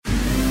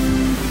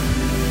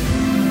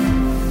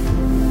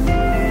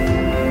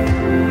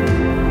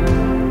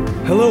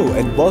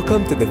and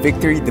welcome to the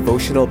Victory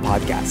Devotional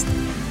Podcast.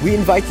 We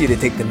invite you to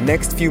take the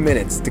next few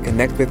minutes to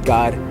connect with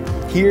God,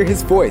 hear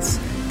His voice,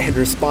 and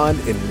respond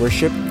in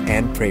worship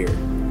and prayer.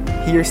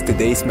 Here's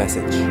today's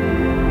message.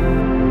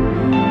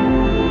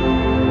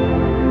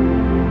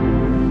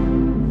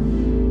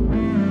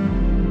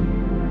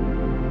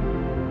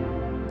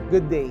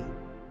 Good day.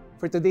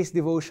 For today's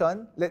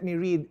devotion, let me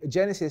read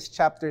Genesis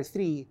chapter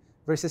 3,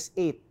 verses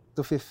 8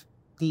 to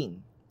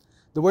 15.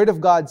 The Word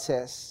of God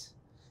says,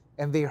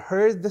 "And they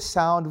heard the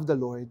sound of the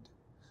Lord,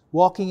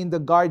 walking in the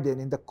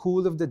garden in the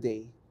cool of the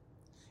day.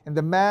 And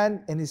the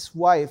man and his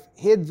wife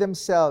hid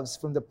themselves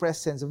from the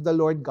presence of the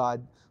Lord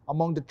God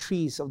among the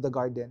trees of the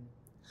garden.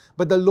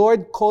 But the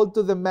Lord called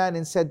to the man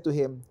and said to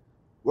him,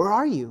 'Where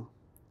are you?'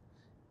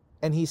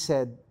 And he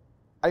said,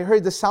 'I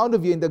heard the sound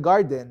of you in the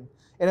garden,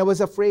 and I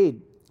was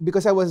afraid,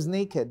 because I was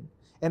naked,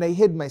 and I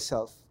hid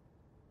myself.'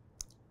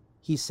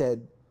 He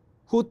said,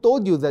 'Who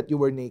told you that you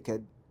were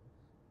naked?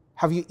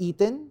 Have you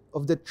eaten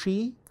of the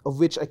tree of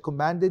which I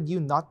commanded you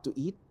not to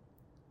eat?'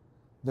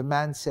 The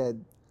man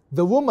said,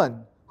 'The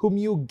woman whom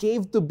you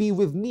gave to be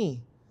with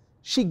me,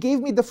 she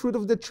gave me the fruit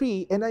of the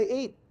tree, and I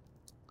ate.'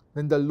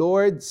 Then the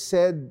Lord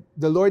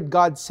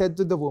God said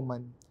to the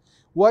woman,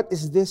 'What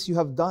is this you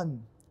have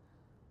done?'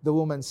 The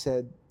woman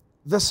said,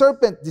 'The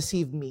serpent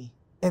deceived me,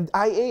 and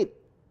I ate.'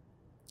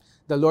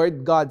 The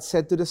Lord God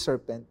said to the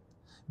serpent,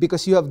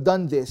 'Because you have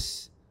done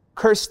this,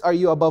 cursed are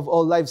you above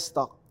all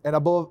livestock, and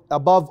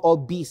above all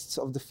beasts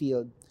of the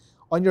field.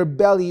 On your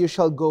belly you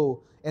shall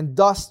go, and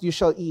dust you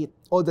shall eat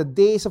all the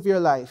days of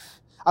your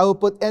life. I will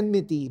put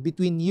enmity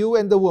between you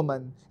and the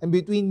woman, and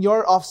between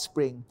your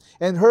offspring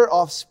and her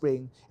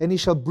offspring, and he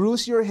shall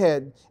bruise your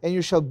head, and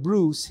you shall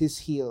bruise his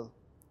heel.'"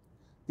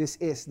 This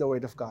is the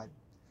word of God.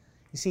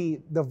 You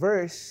see, the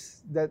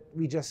verse that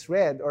we just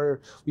read, or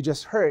we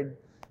just heard,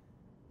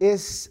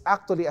 is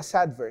actually a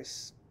sad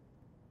verse.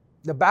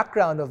 The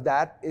background of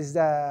that is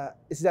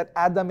that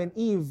Adam and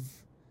Eve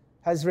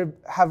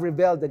have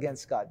rebelled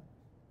against God.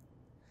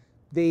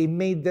 They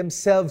made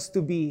themselves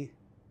to be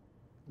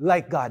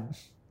like God.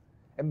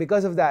 And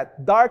because of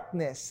that,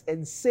 darkness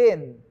and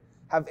sin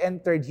have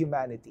entered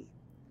humanity.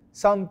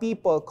 Some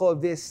people call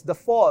this the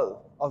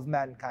fall of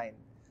mankind.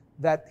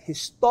 That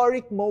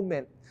historic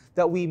moment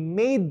that we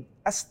made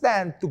a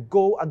stand to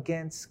go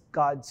against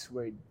God's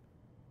word.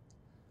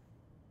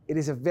 It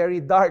is a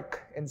very dark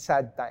and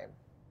sad time.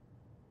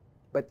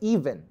 But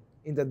even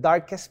in the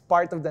darkest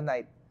part of the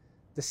night,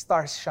 the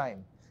stars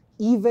shine.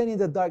 Even in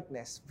the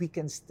darkness, we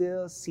can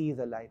still see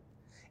the light.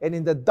 And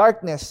in the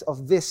darkness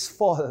of this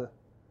fall,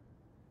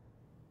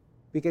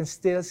 we can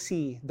still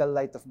see the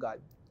light of God.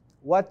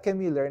 What can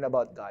we learn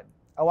about God?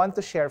 I want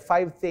to share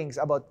 5 things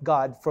about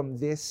God from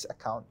this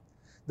account.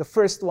 The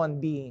first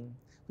one being,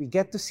 we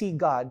get to see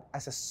God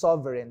as a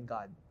sovereign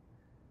God.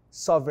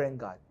 Sovereign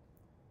God.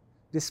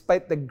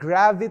 Despite the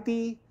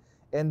gravity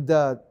and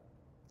the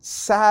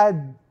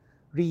sad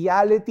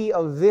reality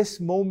of this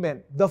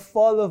moment, the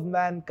fall of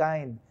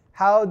mankind,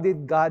 how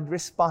did God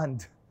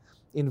respond?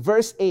 In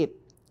verse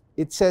 8,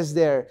 it says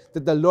there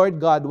that the Lord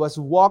God was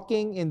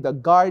walking in the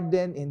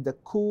garden in the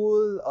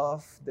cool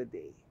of the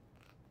day.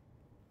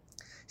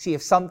 See,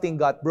 if something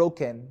got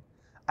broken,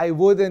 I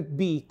wouldn't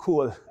be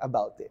cool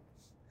about it.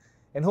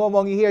 And who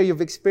among you here, you've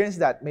experienced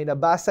that? May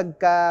nabasag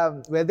ka,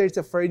 whether it's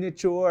a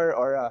furniture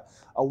or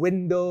a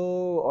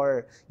window,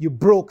 or you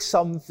broke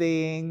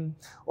something,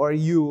 or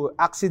you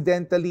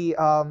accidentally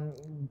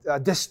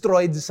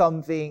destroyed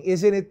something.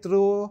 Isn't it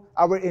true?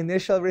 Our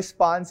initial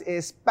response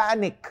is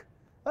panic.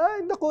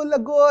 Ay, naku,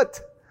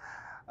 lagot.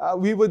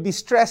 We would be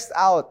stressed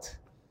out.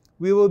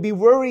 We will be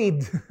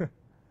worried.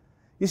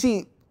 You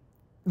see,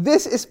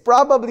 this is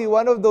probably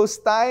one of those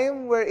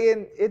times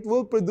wherein it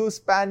will produce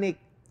panic.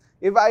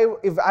 If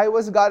I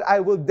was God,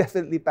 I will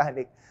definitely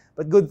panic.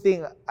 But good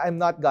thing, I'm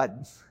not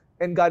God.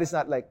 And God is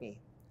not like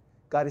me.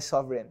 God is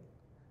sovereign.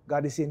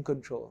 God is in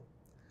control.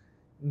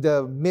 In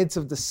the midst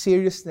of the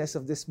seriousness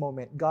of this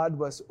moment, God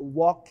was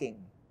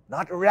walking,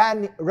 not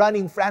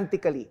running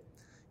frantically.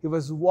 He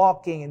was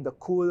walking in the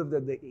cool of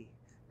the day.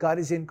 God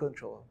is in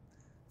control.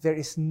 There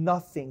is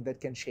nothing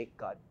that can shake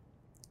God.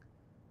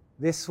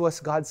 This was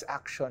God's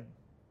action.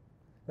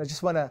 I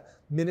just want to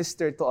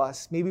minister to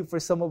us. Maybe for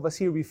some of us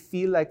here, we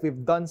feel like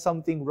we've done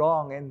something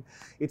wrong and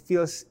it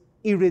feels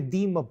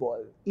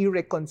irredeemable,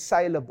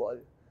 irreconcilable.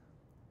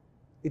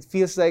 It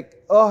feels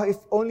like, oh, if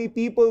only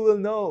people will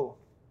know.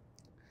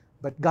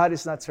 But God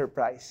is not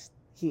surprised.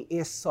 He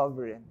is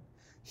sovereign.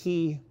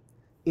 He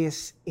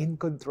is in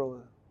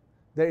control.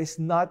 There is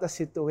not a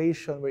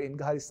situation wherein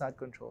God is not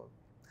controlled.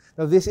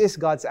 Now, this is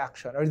God's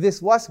action, or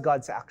this was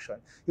God's action.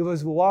 He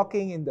was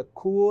walking in the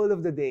cool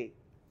of the day.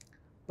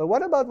 But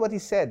what about what he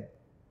said?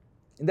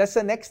 And that's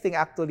the next thing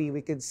actually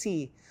we can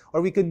see,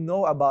 or we can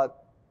know about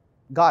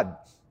God.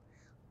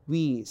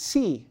 We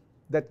see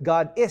that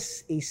God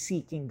is a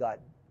seeking God.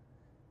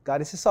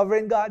 God is a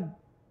sovereign God,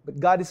 but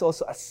God is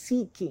also a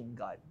seeking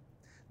God.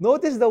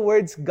 Notice the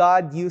words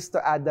God used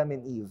to Adam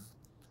and Eve.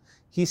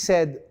 He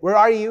said, "Where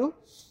are you?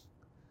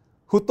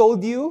 Who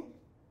told you?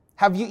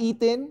 Have you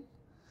eaten?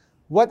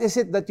 What is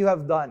it that you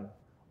have done?"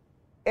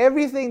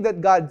 Everything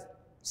that God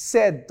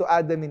said to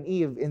Adam and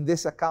Eve in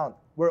this account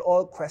were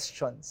all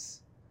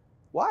questions.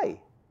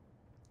 Why?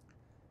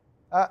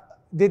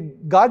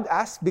 Did God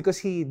ask because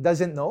He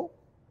doesn't know?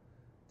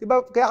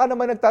 Diba? Kaya ka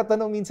naman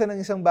nagtatanong minsan ng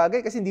isang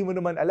bagay kasi hindi mo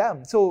naman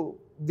alam. So,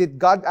 did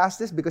God ask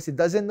this because He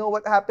doesn't know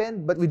what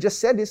happened? But we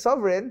just said He's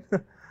sovereign.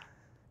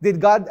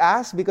 Did God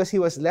ask because He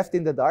was left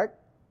in the dark?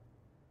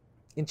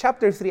 In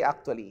chapter 3,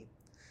 actually,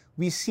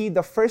 we see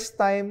the first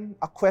time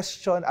a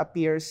question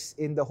appears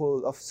in the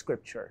whole of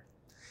Scripture.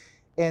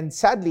 And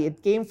sadly,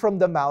 it came from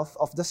the mouth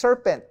of the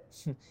serpent.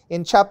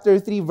 In chapter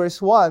 3,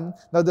 verse 1,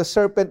 now the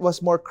serpent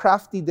was more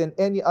crafty than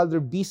any other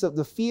beast of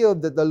the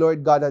field that the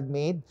Lord God had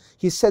made.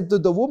 He said to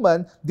the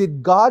woman,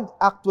 did God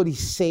actually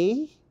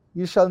say,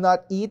 you shall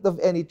not eat of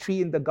any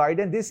tree in the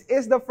garden? This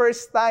is the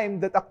first time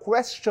that a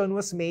question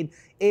was made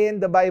in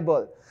the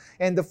Bible.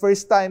 And the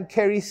first time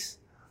carries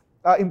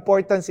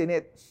importance in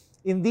it.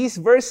 In these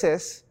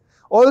verses,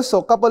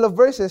 also, a couple of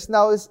verses,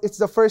 now it's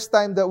the first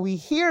time that we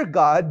hear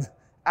God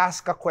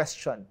ask a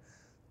question.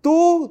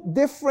 Two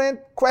different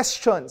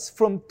questions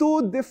from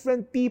two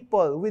different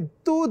people with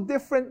two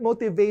different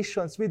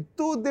motivations, with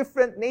two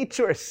different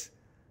natures,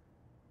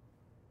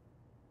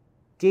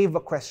 gave a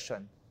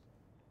question.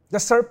 The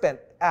serpent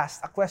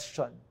asked a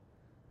question,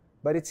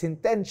 but its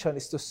intention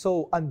is to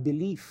sow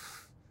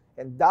unbelief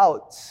and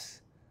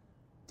doubts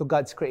to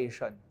God's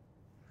creation.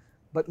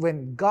 But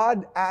when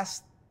God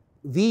asked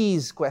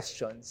these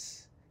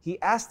questions, He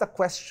asked a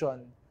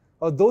question,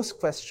 or those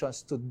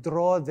questions, to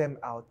draw them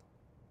out,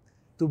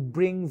 to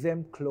bring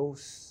them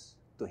close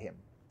to Him.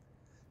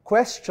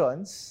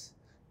 Questions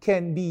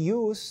can be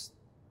used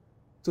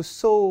to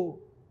sow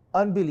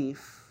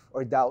unbelief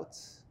or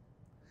doubts,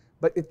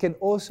 but it can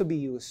also be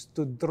used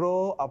to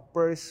draw a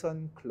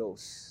person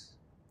close.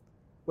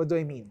 What do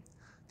I mean?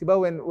 Diba,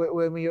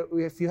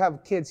 if you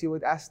have kids, you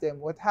would ask them,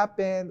 what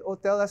happened? Oh,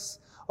 tell us,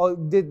 oh,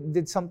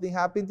 did something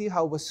happen to you?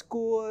 How was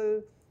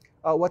school?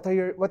 What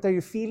are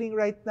you feeling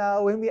right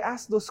now? When we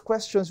ask those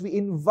questions, we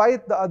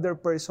invite the other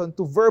person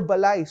to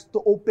verbalize,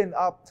 to open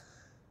up.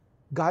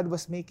 God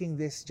was making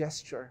this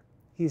gesture.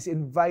 He's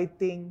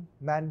inviting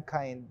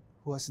mankind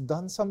who has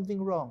done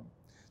something wrong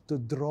to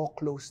draw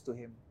close to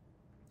Him.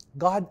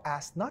 God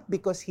asked not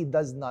because He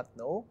does not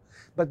know,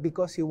 but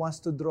because He wants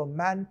to draw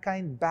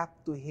mankind back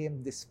to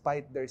Him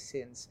despite their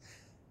sins.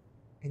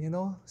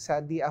 And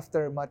sadly,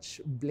 after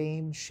much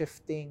blame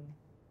shifting,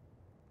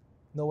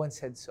 no one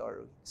said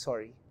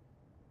sorry.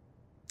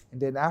 And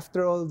then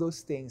after all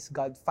those things,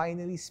 God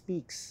finally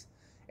speaks.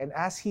 And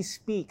as He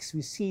speaks,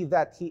 we see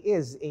that He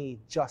is a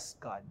just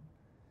God.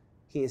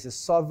 He is a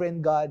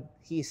sovereign God.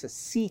 He is a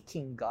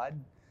seeking God.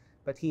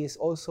 But He is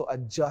also a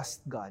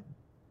just God.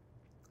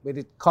 When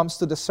it comes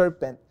to the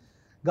serpent,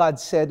 God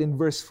said in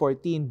verse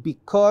 14,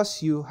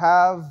 because you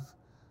have,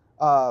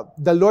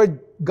 the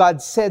Lord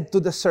God said to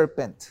the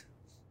serpent,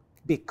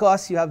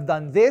 because you have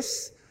done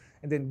this,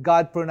 and then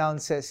God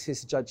pronounces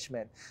His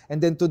judgment. And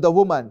then to the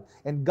woman,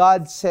 and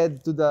God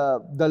said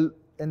to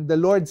and the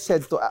Lord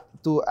said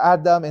to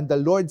Adam, and the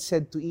Lord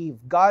said to Eve.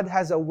 God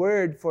has a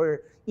word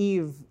for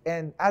Eve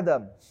and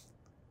Adam.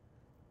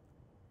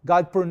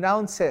 God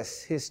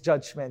pronounces His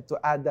judgment to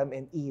Adam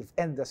and Eve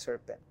and the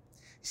serpent.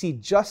 See,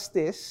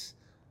 justice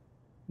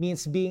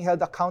means being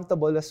held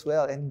accountable as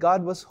well. And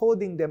God was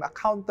holding them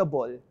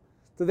accountable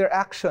to their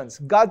actions.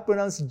 God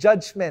pronounced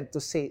judgment to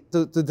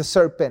the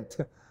serpent,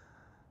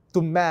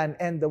 to man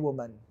and the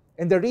woman.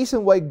 And the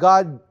reason why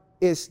God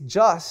is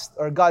just,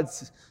 or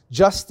God's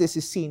justice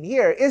is seen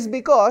here, is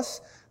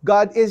because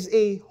God is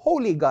a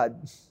holy God.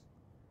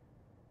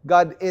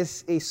 God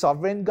is a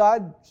sovereign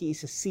God. He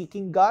is a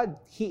seeking God.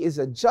 He is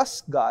a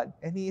just God.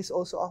 And He is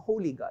also a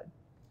holy God.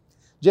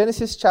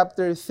 Genesis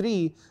chapter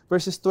 3,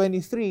 verses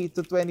 23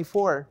 to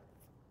 24.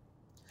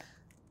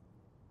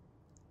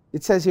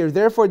 It says here,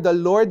 therefore the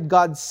Lord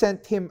God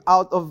sent him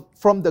out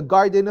from the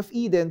Garden of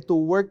Eden to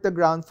work the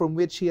ground from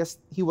which he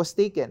was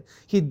taken.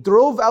 He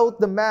drove out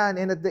the man,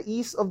 and at the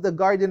east of the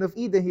Garden of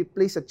Eden He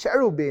placed a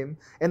cherubim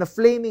and a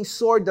flaming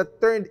sword that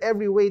turned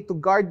every way to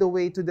guard the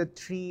way to the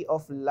tree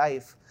of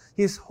life.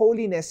 His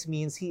holiness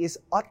means He is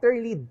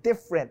utterly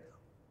different,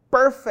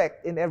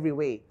 perfect in every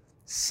way.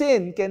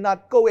 Sin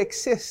cannot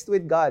coexist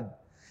with God.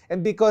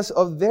 And because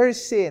of their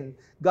sin,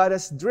 God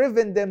has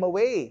driven them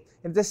away.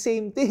 And the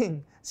same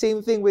thing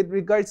with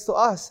regards to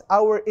us.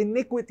 Our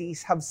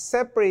iniquities have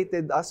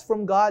separated us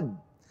from God.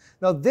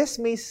 Now, this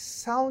may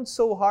sound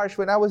so harsh.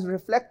 When I was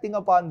reflecting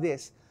upon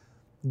this,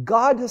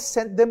 God has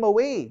sent them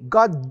away.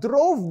 God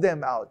drove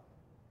them out.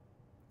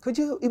 Could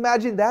you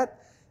imagine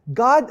that?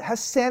 God has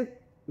sent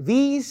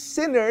these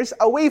sinners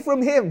away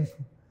from Him.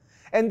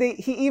 And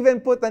He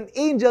even put an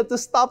angel to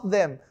stop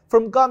them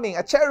from coming,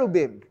 a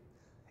cherubim.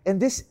 And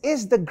this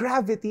is the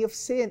gravity of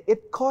sin.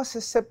 It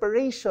causes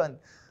separation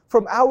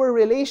from our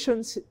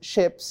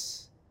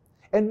relationships,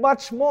 and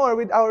much more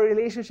with our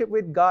relationship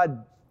with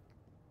God.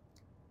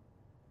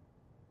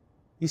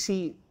 You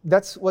see,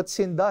 that's what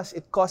sin does.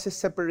 It causes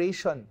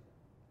separation.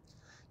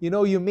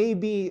 You may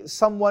be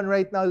someone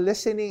right now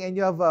listening and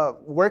you have a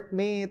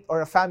workmate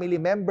or a family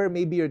member,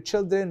 maybe your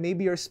children,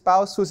 maybe your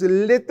spouse who's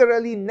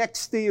literally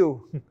next to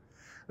you,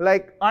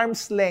 like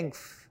arm's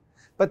length.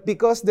 But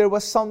because there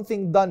was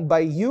something done by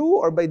you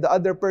or by the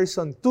other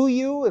person to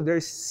you,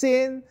 there's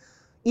sin,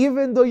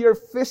 even though you're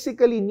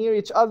physically near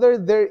each other,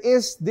 there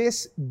is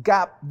this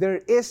gap,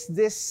 there is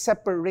this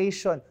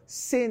separation.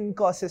 Sin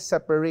causes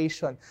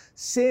separation.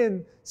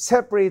 Sin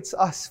separates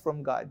us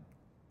from God.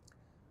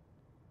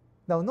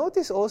 Now,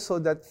 notice also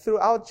that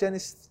throughout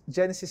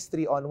Genesis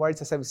 3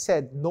 onwards, as I've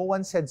said, no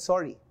one said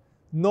sorry.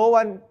 No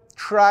one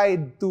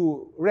tried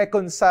to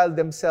reconcile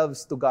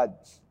themselves to God.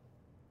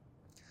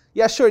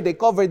 Yeah, sure, they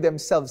covered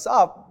themselves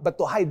up, but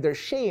to hide their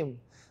shame,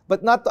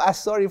 but not to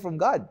ask sorry from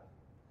God.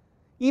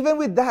 Even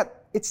with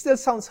that, it still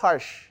sounds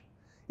harsh.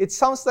 It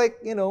sounds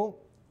like,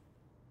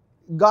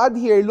 God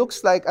here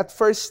looks like, at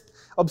first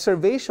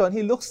observation,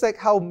 He looks like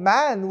how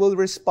man will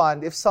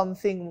respond if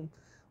something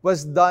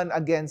was done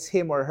against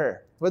him or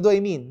her. What do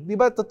I mean? Di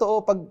ba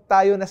totoo pag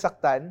tayo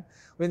nasaktan,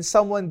 when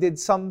someone did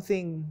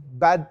something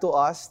bad to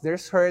us,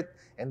 there's hurt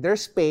and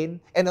there's pain,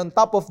 and on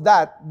top of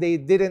that, they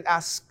didn't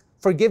ask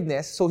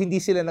forgiveness, so hindi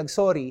sila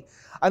nagsorry.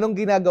 Anong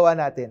ginagawa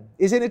natin?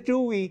 Isn't it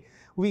true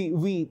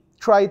we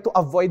try to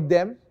avoid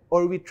them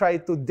or we try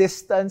to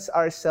distance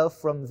ourselves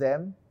from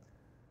them?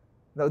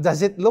 Now,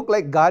 does it look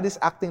like God is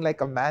acting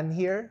like a man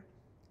here?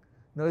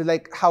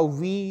 Like how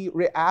we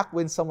react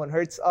when someone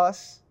hurts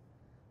us?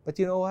 But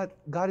you know what?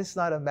 God is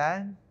not a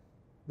man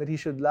that He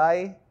should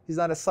lie. He's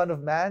not a son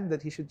of man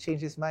that He should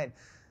change His mind.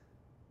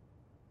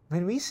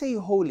 When we say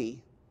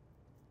holy,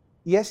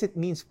 yes, it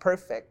means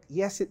perfect.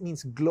 Yes, it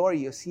means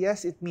glorious.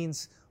 Yes, it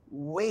means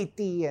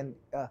weighty and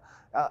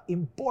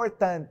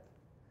important.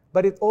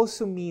 But it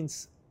also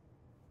means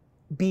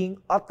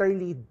being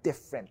utterly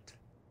different.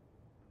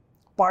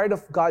 Part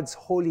of God's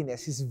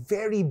holiness, His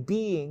very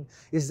being,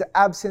 is the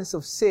absence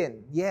of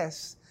sin.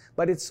 Yes,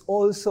 but it's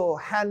also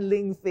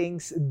handling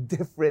things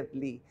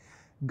differently.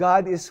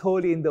 God is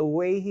holy in the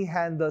way He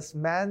handles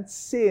man's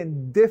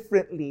sin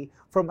differently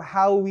from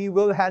how we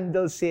will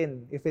handle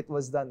sin if it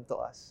was done to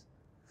us.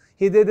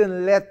 He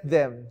didn't let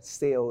them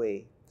stay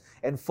away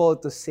and fall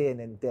to sin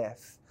and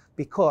death,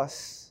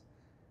 because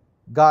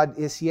God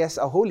is, yes,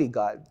 a holy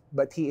God,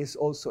 but He is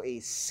also a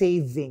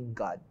saving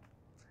God.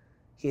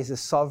 He is a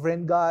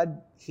sovereign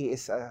God. He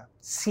is a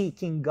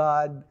seeking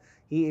God.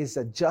 He is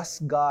a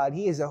just God.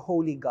 He is a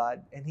holy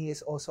God. And He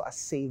is also a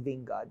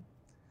saving God.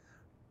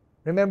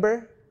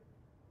 Remember,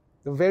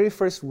 the very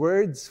first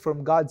words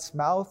from God's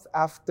mouth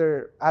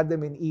after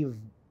Adam and Eve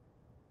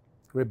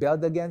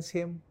rebelled against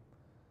Him,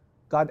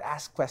 God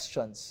asked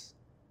questions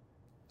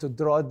to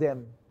draw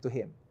them to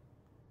Him.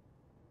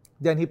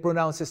 Then He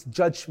pronounces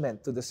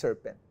judgment to the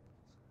serpent.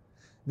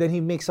 Then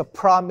He makes a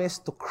promise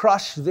to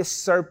crush this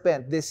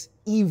serpent, this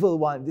evil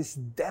one, this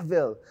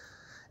devil.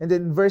 And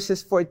then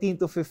verses 14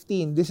 to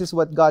 15, this is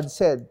what God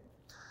said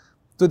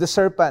to the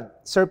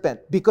serpent,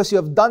 because you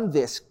have done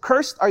this,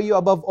 cursed are you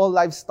above all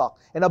livestock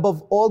and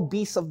above all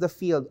beasts of the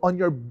field. On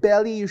your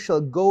belly you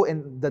shall go,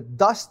 and the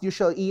dust you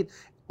shall eat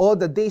all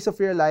the days of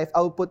your life.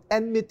 I will put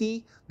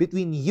enmity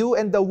between you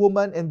and the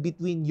woman, and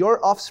between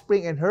your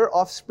offspring and her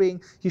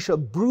offspring. He shall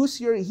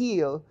bruise your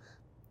heel.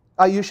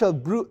 He shall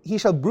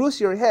bruise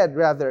your head,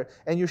 rather,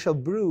 and you shall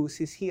bruise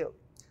his heel.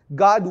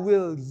 God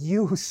will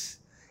use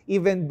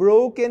even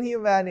broken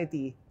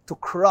humanity to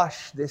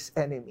crush this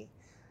enemy.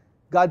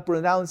 God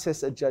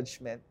pronounces a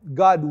judgment.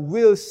 God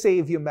will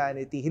save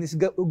humanity. He is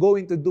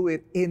going to do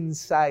it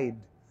inside.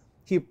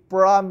 He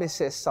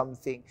promises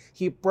something.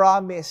 He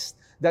promised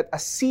that a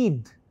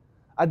seed,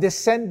 a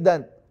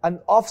descendant, an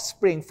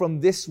offspring from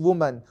this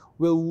woman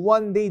will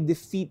one day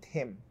defeat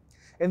him.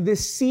 And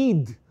this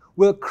seed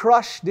will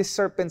crush this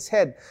serpent's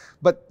head.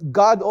 But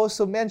God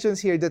also mentions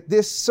here that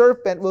this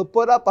serpent will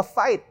put up a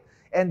fight.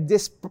 And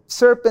this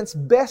serpent's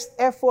best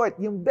effort,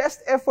 yung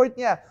best effort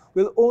niya,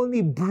 will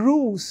only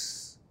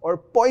bruise or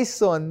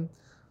poison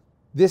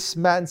this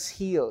man's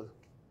heel.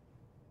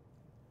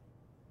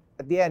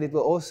 At the end, it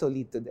will also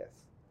lead to death.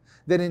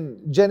 Then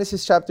in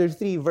Genesis chapter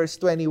 3, verse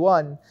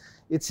 21,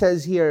 it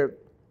says here,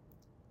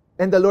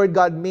 and the Lord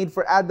God made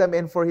for Adam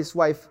and for his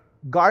wife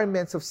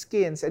garments of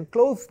skins and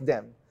clothed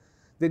them.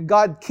 Then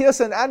God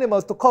kills an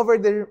animal to cover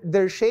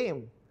their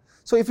shame.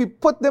 So if we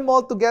put them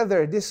all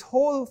together, this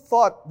whole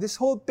thought, this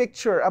whole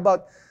picture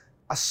about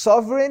a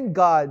sovereign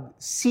God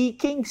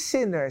seeking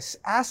sinners,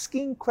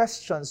 asking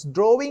questions,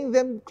 drawing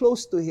them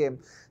close to Him,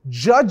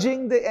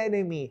 judging the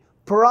enemy,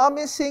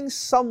 promising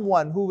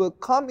someone who will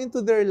come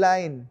into their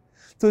line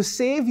to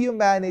save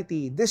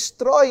humanity,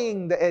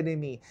 destroying the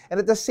enemy, and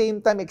at the same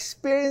time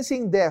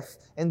experiencing death,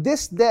 and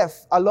this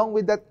death, along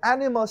with that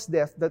animal's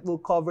death, that will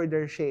cover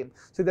their shame,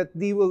 so that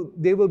they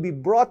will be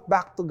brought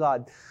back to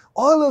God.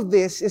 All of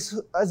this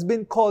has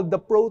been called the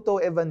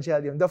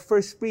proto-evangelium, the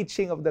first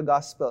preaching of the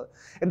gospel.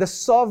 And the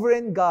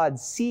sovereign God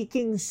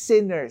seeking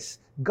sinners,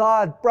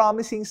 God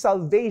promising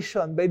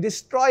salvation by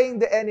destroying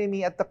the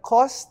enemy at the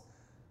cost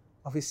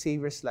of His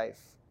Savior's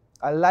life.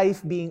 A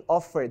life being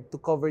offered to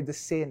cover the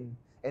sin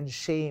and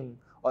shame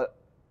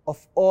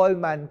of all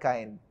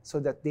mankind so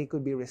that they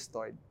could be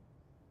restored.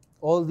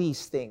 All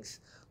these things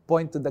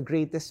point to the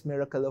greatest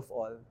miracle of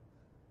all,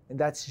 and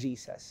that's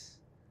Jesus.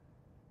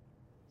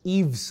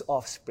 Eve's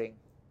offspring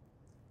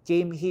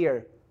came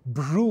here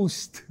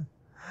bruised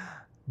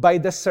by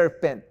the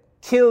serpent,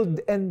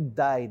 killed and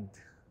died.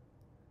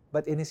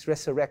 But in his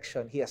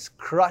resurrection, he has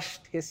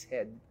crushed his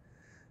head,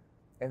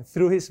 and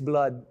through his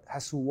blood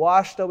has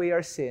washed away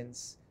our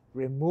sins,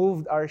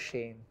 removed our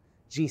shame.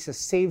 Jesus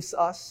saves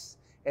us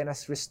and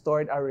has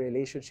restored our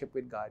relationship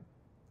with God.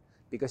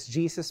 Because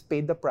Jesus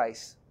paid the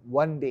price,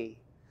 one day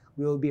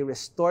we will be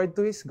restored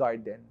to his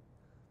garden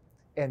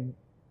and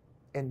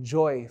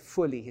enjoy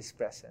fully his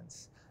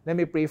presence. Let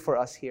me pray for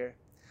us here.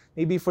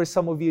 Maybe for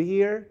some of you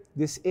here,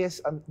 this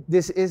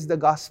is the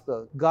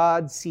gospel.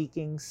 God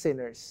seeking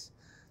sinners,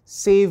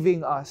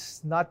 saving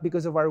us, not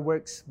because of our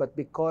works, but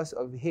because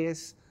of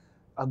his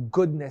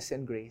goodness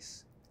and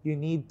grace. You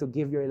need to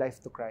give your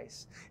life to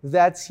Christ. If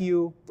that's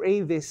you,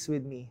 pray this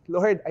with me.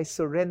 Lord, I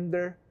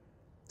surrender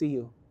to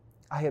you.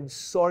 I am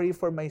sorry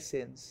for my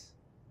sins.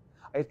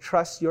 I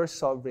trust your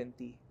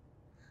sovereignty.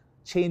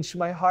 Change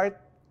my heart.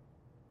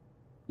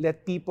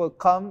 Let people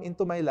come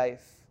into my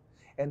life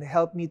and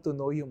help me to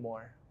know you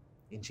more.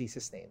 In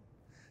Jesus' name.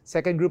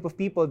 Second group of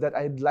people that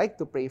I'd like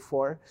to pray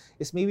for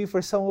is maybe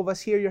for some of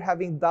us here, you're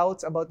having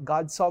doubts about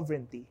God's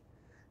sovereignty.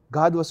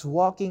 God was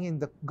walking in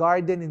the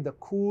garden in the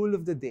cool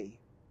of the day.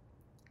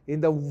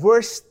 In the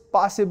worst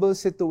possible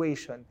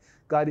situation,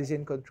 God is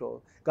in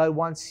control. God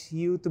wants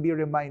you to be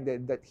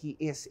reminded that he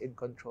is in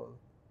control.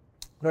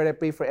 Lord, I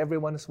pray for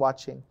everyone who's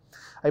watching.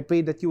 I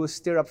pray that you will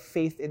stir up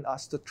faith in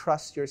us to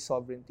trust your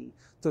sovereignty,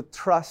 to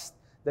trust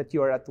that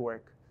you are at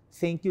work.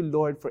 Thank you,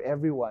 Lord, for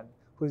everyone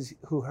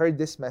who heard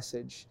this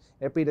message.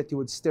 And I pray that you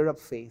would stir up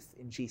faith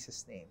in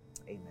Jesus' name.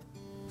 Amen.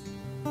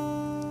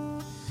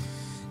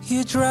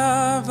 You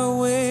drive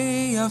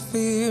away our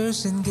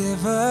fears and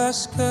give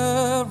us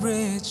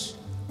courage.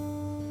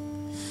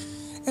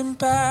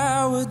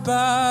 Empowered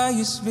by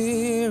your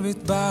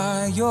spirit,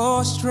 by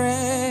your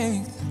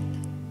strength.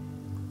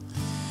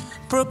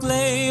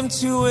 Proclaim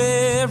to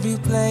every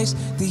place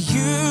that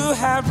you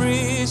have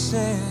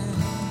risen.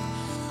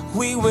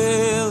 We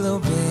will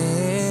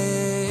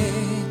obey.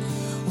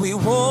 We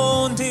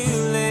won't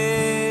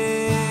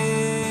delay.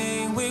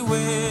 We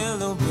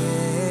will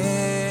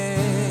obey.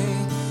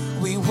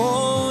 We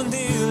won't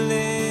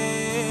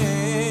delay.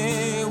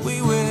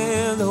 We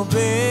will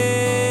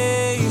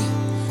obey.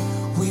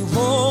 We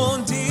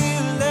won't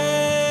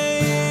delay.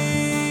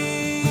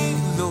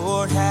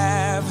 Lord,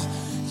 have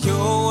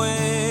your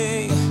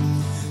way.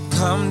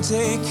 Come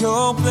take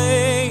your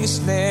place.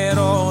 Let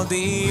all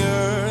the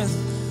earth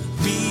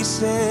be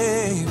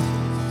saved.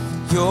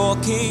 Your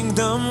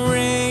kingdom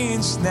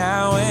reigns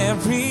now.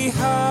 Every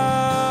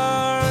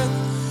heart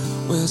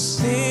will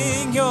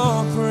sing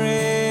your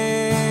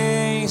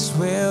praise.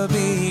 We'll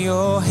be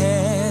your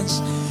hands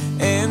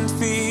and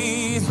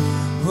feet.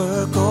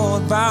 We're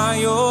called by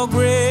your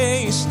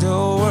grace. The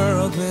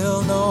world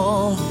will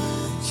know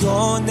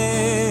your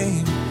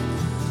name.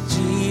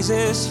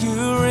 Jesus,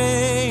 you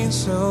reign.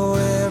 So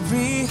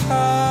every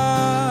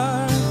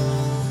heart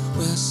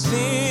will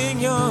sing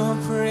your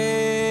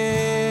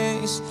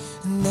praise.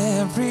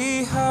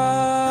 Every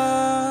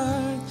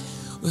heart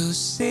will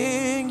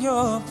sing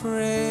your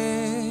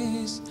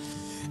praise,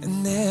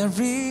 and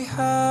every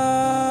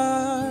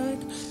heart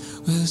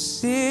will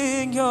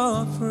sing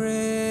your praise.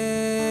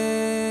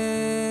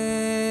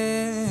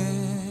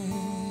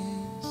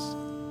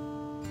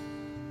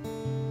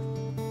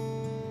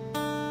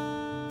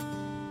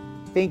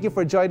 Thank you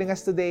for joining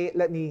us today.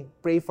 Let me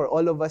pray for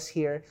all of us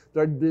here.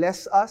 Lord,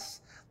 bless us.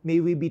 May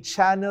we be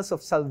channels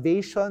of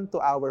salvation to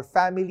our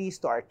families,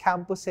 to our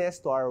campuses,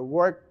 to our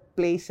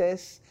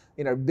workplaces,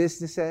 in our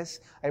businesses.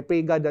 I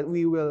pray, God, that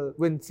we will,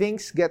 when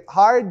things get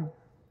hard,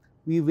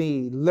 we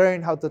may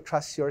learn how to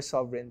trust your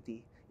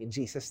sovereignty. In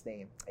Jesus'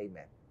 name,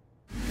 amen.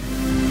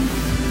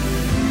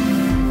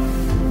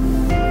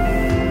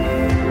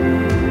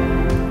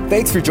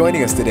 Thanks for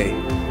joining us today.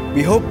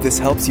 We hope this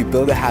helps you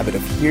build a habit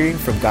of hearing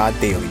from God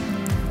daily.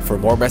 For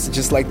more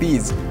messages like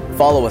these,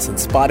 follow us on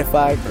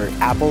Spotify or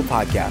Apple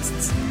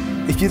Podcasts.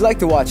 If you'd like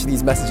to watch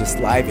these messages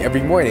live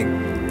every morning,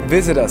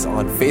 visit us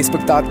on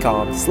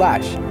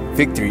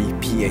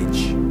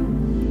facebook.com/victoryph.